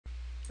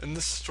In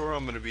this tutorial,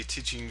 I'm going to be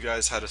teaching you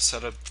guys how to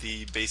set up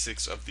the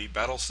basics of the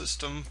battle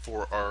system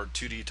for our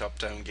 2D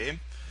top-down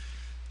game.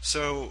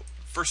 So,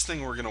 first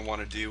thing we're going to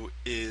want to do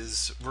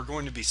is we're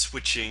going to be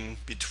switching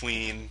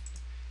between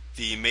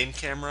the main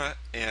camera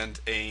and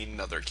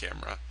another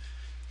camera.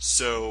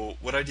 So,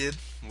 what I did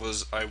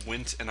was I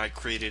went and I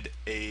created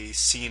a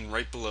scene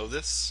right below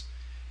this,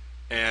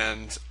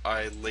 and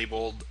I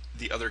labeled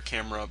the other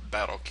camera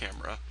battle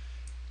camera.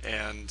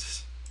 And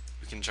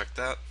we can check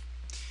that.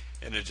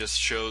 And it just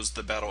shows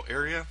the battle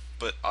area,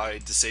 but I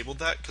disabled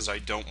that because I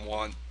don't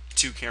want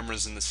two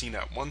cameras in the scene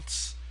at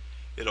once.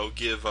 It'll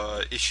give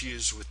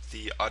issues with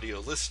the audio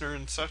listener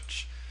and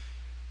such,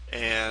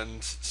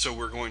 and so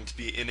we're going to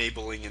be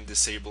enabling and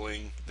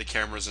disabling the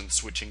cameras and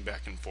switching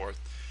back and forth.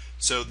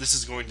 So this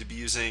is going to be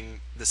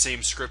using the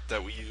same script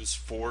that we use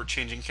for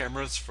changing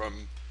cameras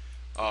from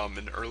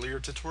an earlier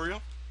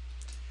tutorial.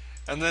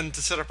 And then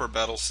to set up our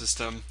battle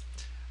system,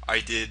 I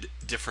did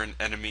different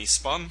enemy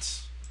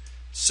spawns.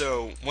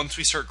 So once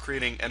we start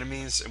creating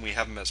enemies and we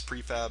have them as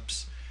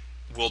prefabs,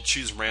 we'll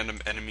choose random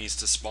enemies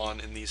to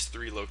spawn in these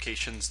three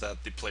locations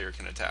that the player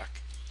can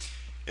attack.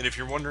 And if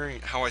you're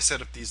wondering how I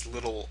set up these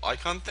little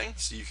icon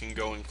things, you can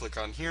go and click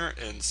on here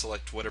and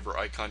select whatever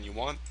icon you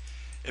want.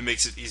 It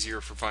makes it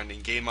easier for finding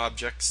game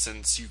objects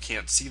since you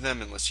can't see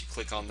them unless you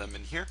click on them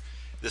in here.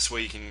 This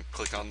way you can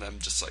click on them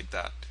just like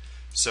that.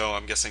 So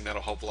I'm guessing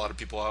that'll help a lot of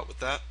people out with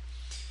that.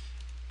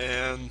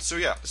 And so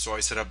yeah, so I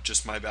set up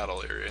just my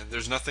battle area.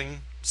 There's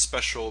nothing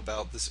special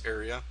about this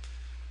area,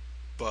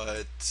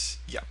 but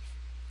yeah.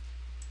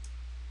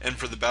 And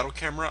for the battle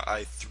camera,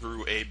 I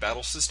threw a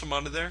battle system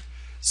onto there.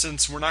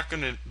 Since we're not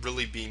going to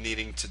really be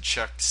needing to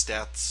check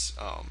stats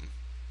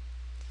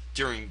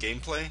during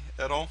gameplay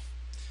at all,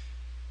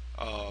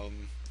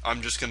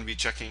 I'm just going to be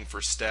checking for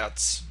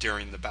stats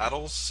during the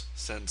battles,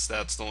 since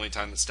that's the only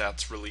time the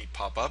stats really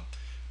pop up,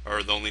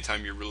 or the only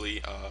time you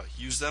really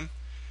use them.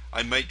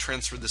 I might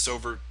transfer this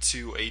over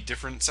to a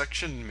different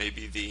section,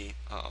 maybe the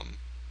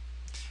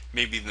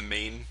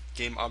main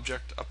game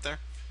object up there,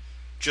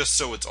 just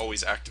so it's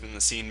always active in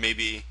the scene.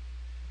 Maybe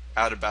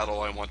at a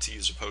battle I want to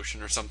use a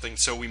potion or something,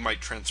 so we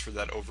might transfer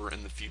that over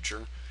in the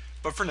future.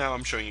 But for now,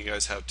 I'm showing you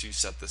guys how to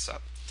set this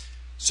up.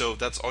 So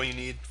that's all you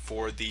need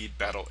for the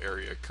battle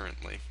area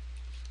currently.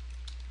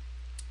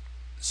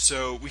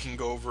 So we can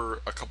go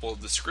over a couple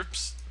of the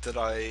scripts that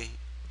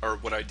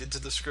what I did to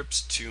the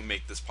scripts to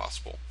make this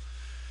possible.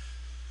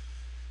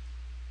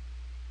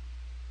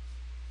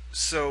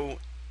 So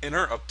in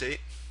our update,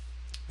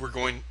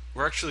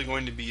 we're actually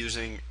going to be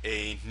using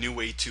a new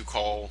way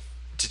to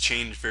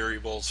change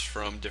variables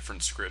from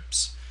different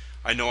scripts.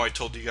 I know I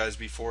told you guys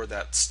before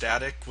that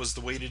static was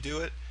the way to do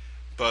it,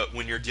 but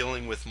when you're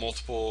dealing with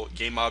multiple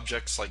game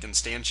objects like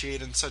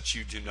instantiate and such,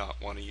 you do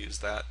not want to use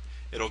that.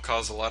 It'll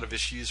cause a lot of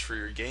issues for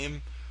your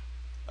game.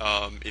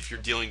 If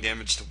you're dealing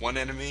damage to one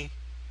enemy,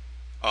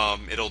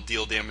 it'll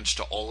deal damage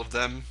to all of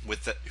them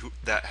with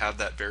that have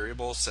that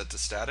variable set to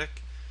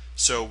static.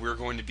 So we're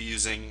going to be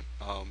using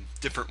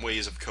different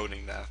ways of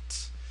coding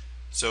that.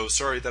 So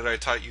sorry that I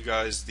taught you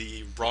guys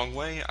the wrong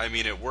way. I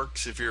mean, it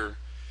works if you're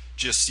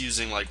just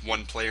using like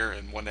one player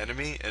and one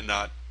enemy and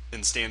not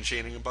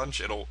instantiating a bunch.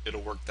 It'll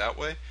work that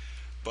way.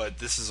 But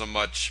this is a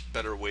much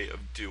better way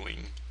of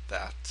doing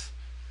that.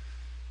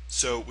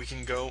 So we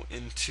can go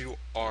into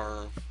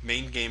our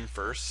main game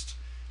first.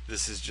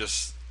 This is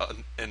just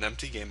an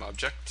empty game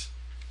object.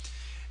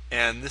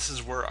 And this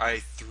is where I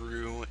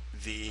threw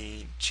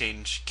the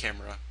change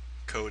camera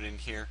code in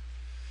here.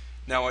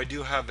 Now I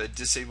do have a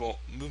disable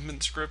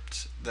movement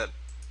script that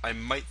I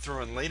might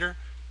throw in later.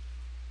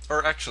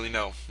 Or actually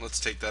no, let's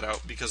take that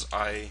out because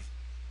I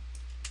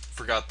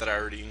forgot that I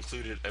already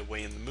included a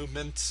way in the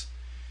movement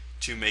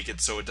to make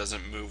it so it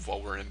doesn't move while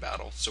we're in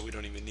battle, so we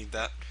don't even need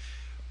that.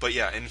 But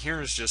yeah, and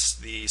here is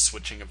just the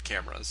switching of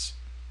cameras,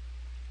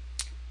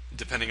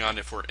 depending on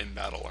if we're in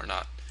battle or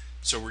not.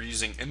 So we're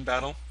using in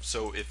battle,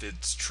 so if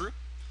it's true,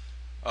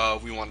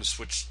 we want to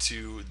switch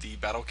to the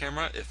battle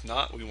camera. If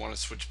not, we want to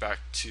switch back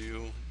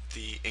to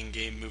the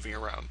in-game moving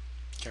around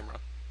camera.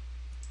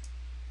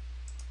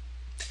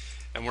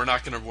 And we're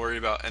not going to worry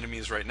about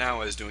enemies right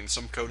now as doing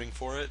some coding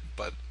for it,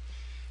 but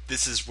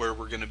this is where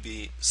we're going to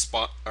be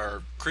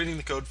creating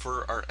the code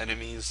for our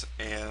enemies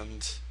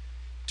and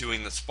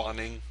doing the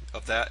spawning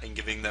of that and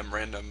giving them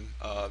random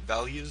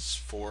values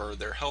for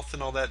their health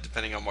and all that,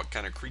 depending on what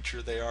kind of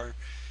creature they are,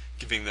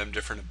 giving them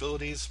different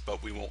abilities,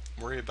 but we won't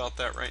worry about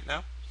that right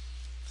now.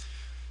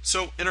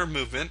 So in our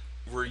movement,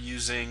 we're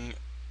using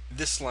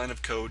this line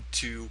of code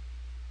to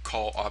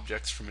call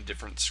objects from a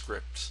different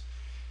script.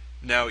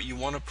 Now you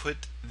want to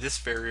put this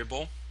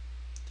variable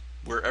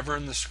wherever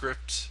in the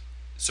script.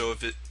 So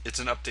if it's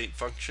an update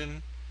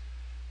function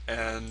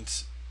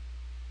and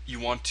you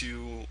want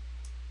to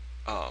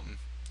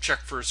check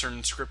for a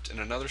certain script in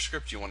another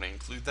script, you want to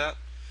include that.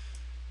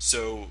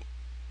 So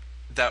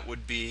that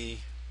would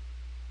be,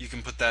 you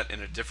can put that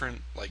in a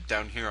different, like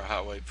down here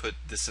how I put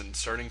this in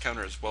starting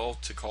counter as well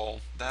to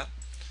call that.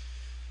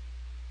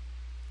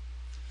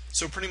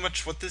 So pretty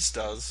much what this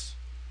does,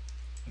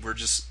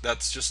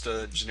 that's just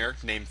a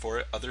generic name for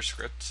it, other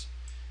scripts.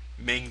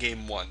 main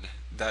game 1.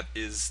 That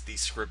is the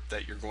script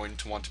that you're going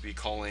to want to be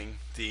calling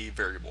the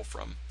variable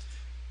from.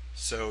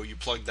 So you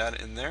plug that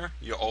in there.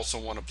 You also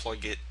want to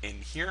plug it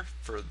in here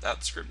for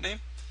that script name.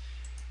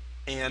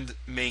 And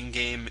main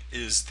game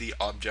is the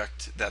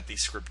object that the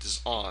script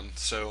is on.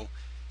 So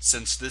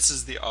since this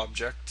is the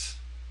object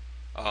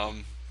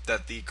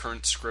that the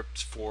current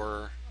script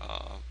for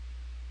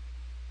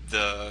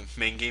the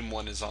main game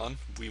 1 is on,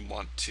 we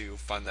want to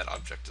find that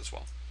object as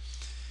well.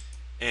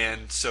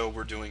 And so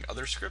we're doing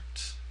other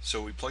script.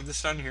 So we plug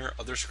this down here,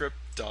 other script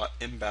dot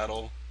in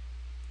battle.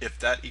 If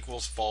that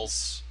equals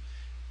false,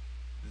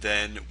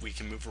 then we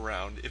can move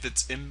around. If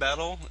it's in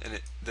battle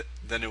and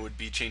then it would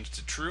be changed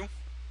to true,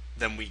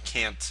 then we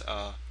can't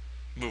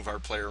move our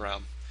player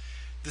around.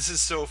 This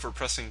is so for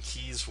pressing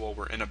keys while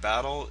we're in a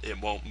battle,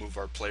 it won't move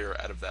our player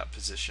out of that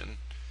position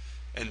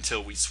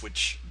until we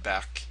switch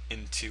back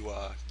into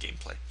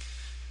gameplay.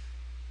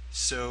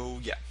 So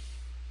yeah.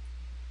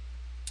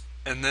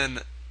 And then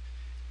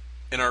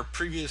in our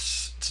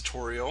previous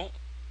tutorial,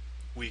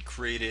 we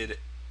created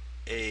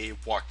a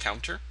walk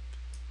counter,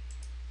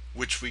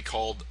 which we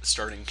called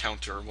starting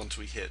counter once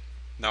we hit.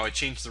 Now I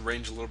changed the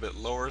range a little bit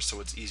lower so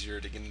it's easier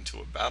to get into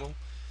a battle.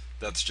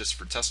 That's just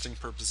for testing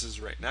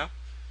purposes right now.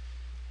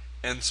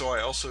 And so I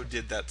also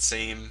did that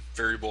same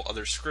variable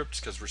other script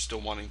because we're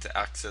still wanting to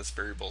access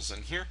variables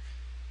in here,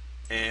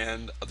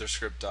 and other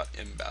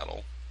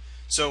script.inBattle.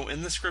 So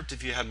in the script,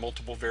 if you had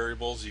multiple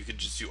variables, you could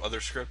just do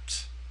other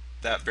script.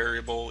 That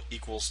variable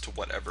equals to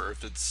whatever.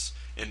 If it's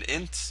an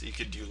int, you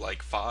could do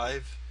like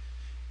 5.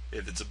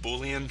 If it's a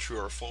boolean, true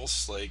or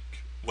false, like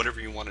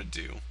whatever you want to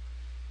do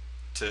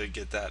to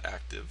get that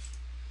active.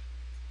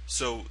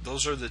 So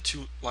those are the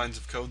 2 lines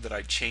of code that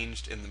I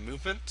changed in the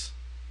movement.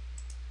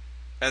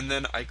 And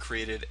then I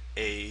created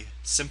a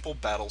simple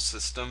battle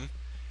system.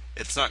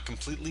 It's not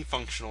completely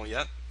functional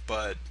yet,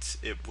 but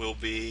it will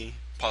be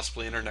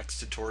possibly in our next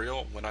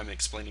tutorial when I'm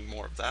explaining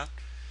more of that.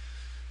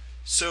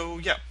 So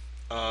yeah,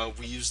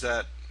 we use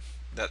that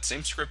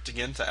same script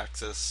again to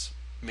access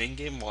main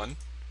game 1,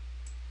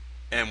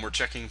 and we're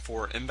checking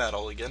for in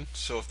battle again.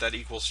 So if that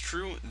equals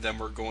true, then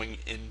we're going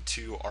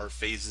into our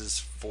phases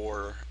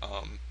for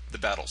the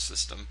battle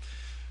system.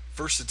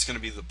 First, it's going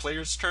to be the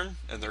player's turn,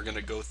 and they're going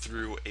to go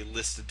through a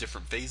list of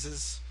different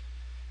phases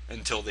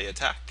until they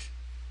attack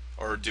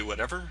or do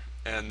whatever,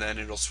 and then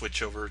it'll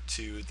switch over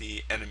to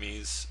the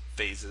enemy's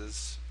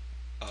phases.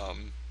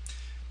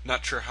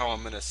 Not sure how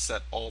I'm going to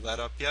set all that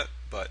up yet,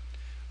 but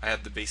I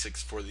have the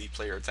basics for the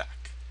player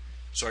attack.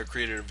 So I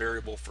created a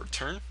variable for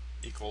turn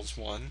equals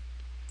 1,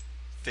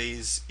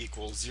 phase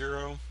equals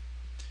 0.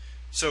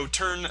 So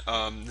turn,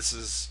 this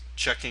is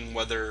checking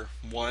whether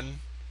 1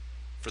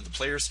 for the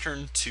player's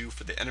turn, 2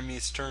 for the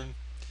enemy's turn,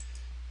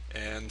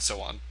 and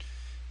so on.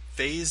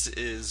 Phase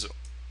is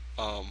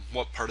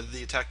what part of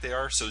the attack they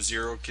are. So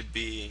 0 could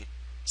be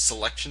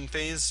selection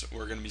phase.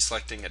 We're going to be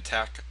selecting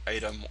attack,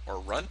 item, or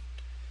run.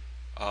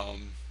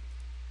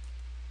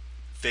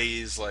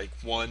 Phase like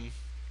 1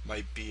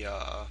 might be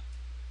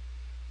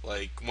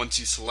like once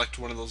you select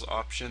one of those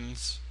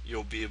options,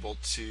 you'll be able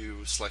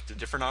to select a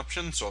different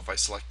option. So if I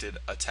selected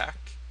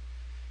attack,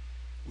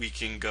 we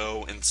can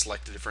go and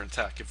select a different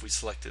attack. If we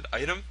selected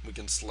item, we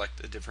can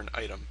select a different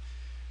item.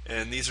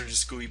 And these are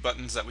just GUI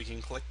buttons that we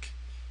can click.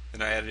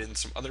 And I added in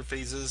some other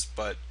phases,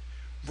 but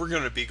we're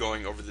going to be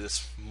going over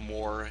this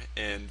more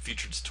in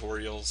future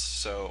tutorials,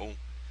 so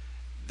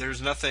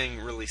there's nothing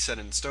really set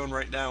in stone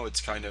right now.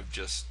 It's kind of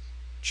just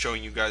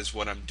showing you guys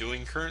what I'm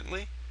doing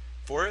currently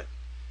for it,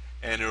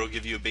 and it'll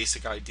give you a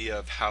basic idea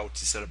of how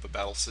to set up a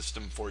battle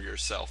system for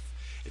yourself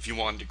if you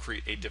wanted to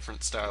create a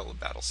different style of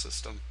battle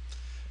system.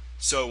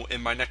 So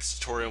in my next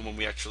tutorial, when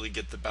we actually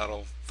get the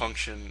battle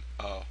function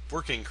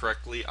working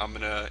correctly, I'm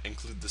going to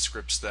include the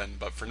scripts then.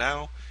 But for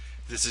now,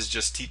 this is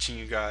just teaching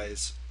you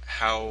guys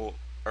how,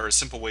 or a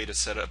simple way to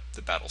set up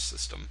the battle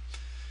system.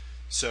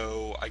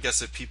 So I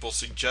guess if people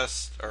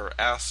suggest or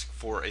ask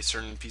for a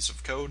certain piece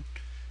of code,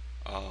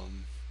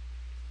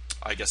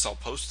 I guess I'll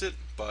post it.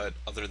 But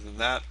other than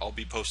that, I'll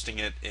be posting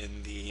it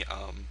in the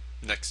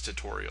next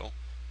tutorial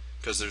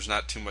because there's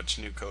not too much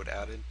new code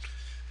added.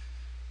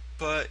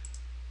 But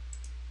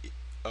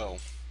oh,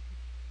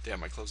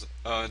 damn, I closed it.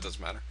 It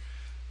doesn't matter.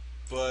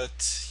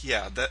 But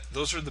yeah,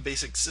 those are the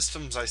basic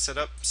systems I set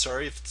up.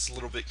 Sorry if it's a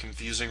little bit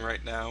confusing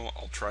right now.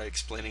 I'll try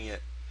explaining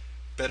it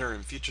better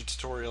in future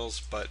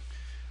tutorials, but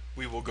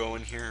we will go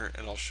in here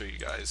and I'll show you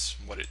guys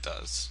what it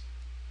does.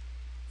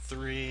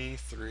 3,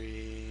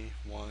 3,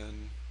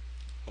 1.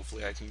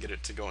 Hopefully I can get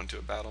it to go into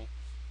a battle.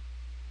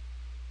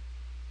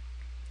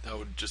 That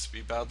would just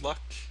be bad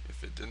luck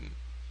if it didn't.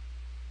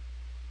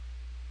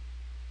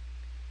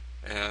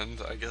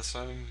 And I guess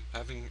I'm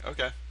having,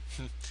 okay.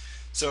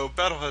 So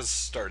battle has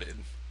started.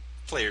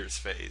 Players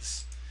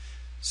phase.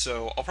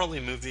 So I'll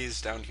probably move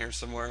these down here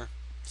somewhere,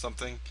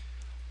 something.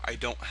 I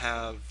don't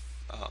have,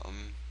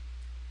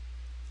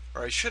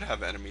 or I should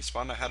have enemy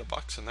spawn. I had a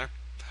box in there.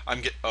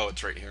 Oh,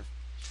 it's right here.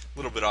 A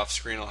little bit off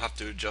screen. I'll have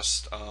to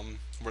adjust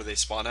where they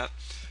spawn at.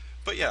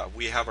 But yeah,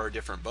 we have our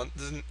different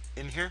buttons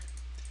in here.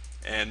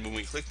 And when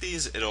we click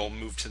these, it'll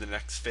move to the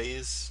next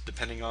phase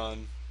depending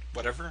on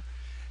whatever,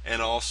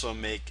 and also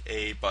make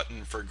a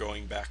button for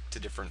going back to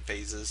different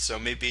phases. So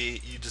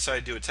maybe you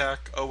decide to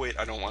attack, oh wait,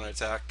 I don't want to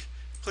attack,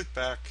 click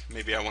back,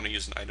 maybe I want to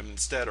use an item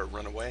instead or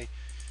run away,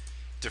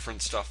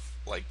 different stuff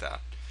like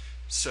that.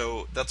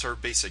 So that's our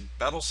basic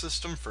battle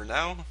system for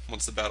now.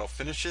 Once the battle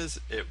finishes,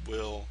 it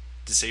will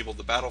disable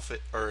the battle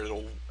or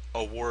it'll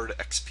award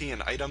XP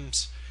and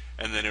items,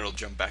 and then it'll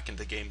jump back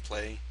into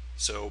gameplay.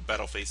 So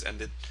battle phase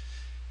ended,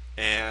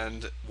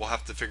 and we'll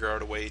have to figure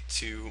out a way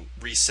to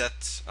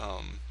reset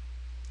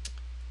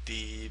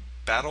the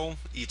battle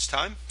each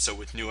time. So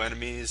with new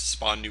enemies,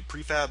 spawn new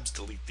prefabs,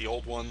 delete the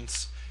old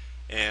ones,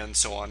 and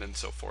so on and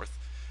so forth.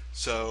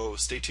 So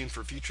stay tuned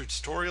for future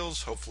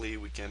tutorials. Hopefully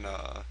we can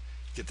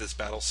get this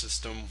battle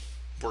system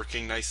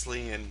working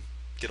nicely and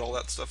get all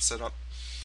that stuff set up.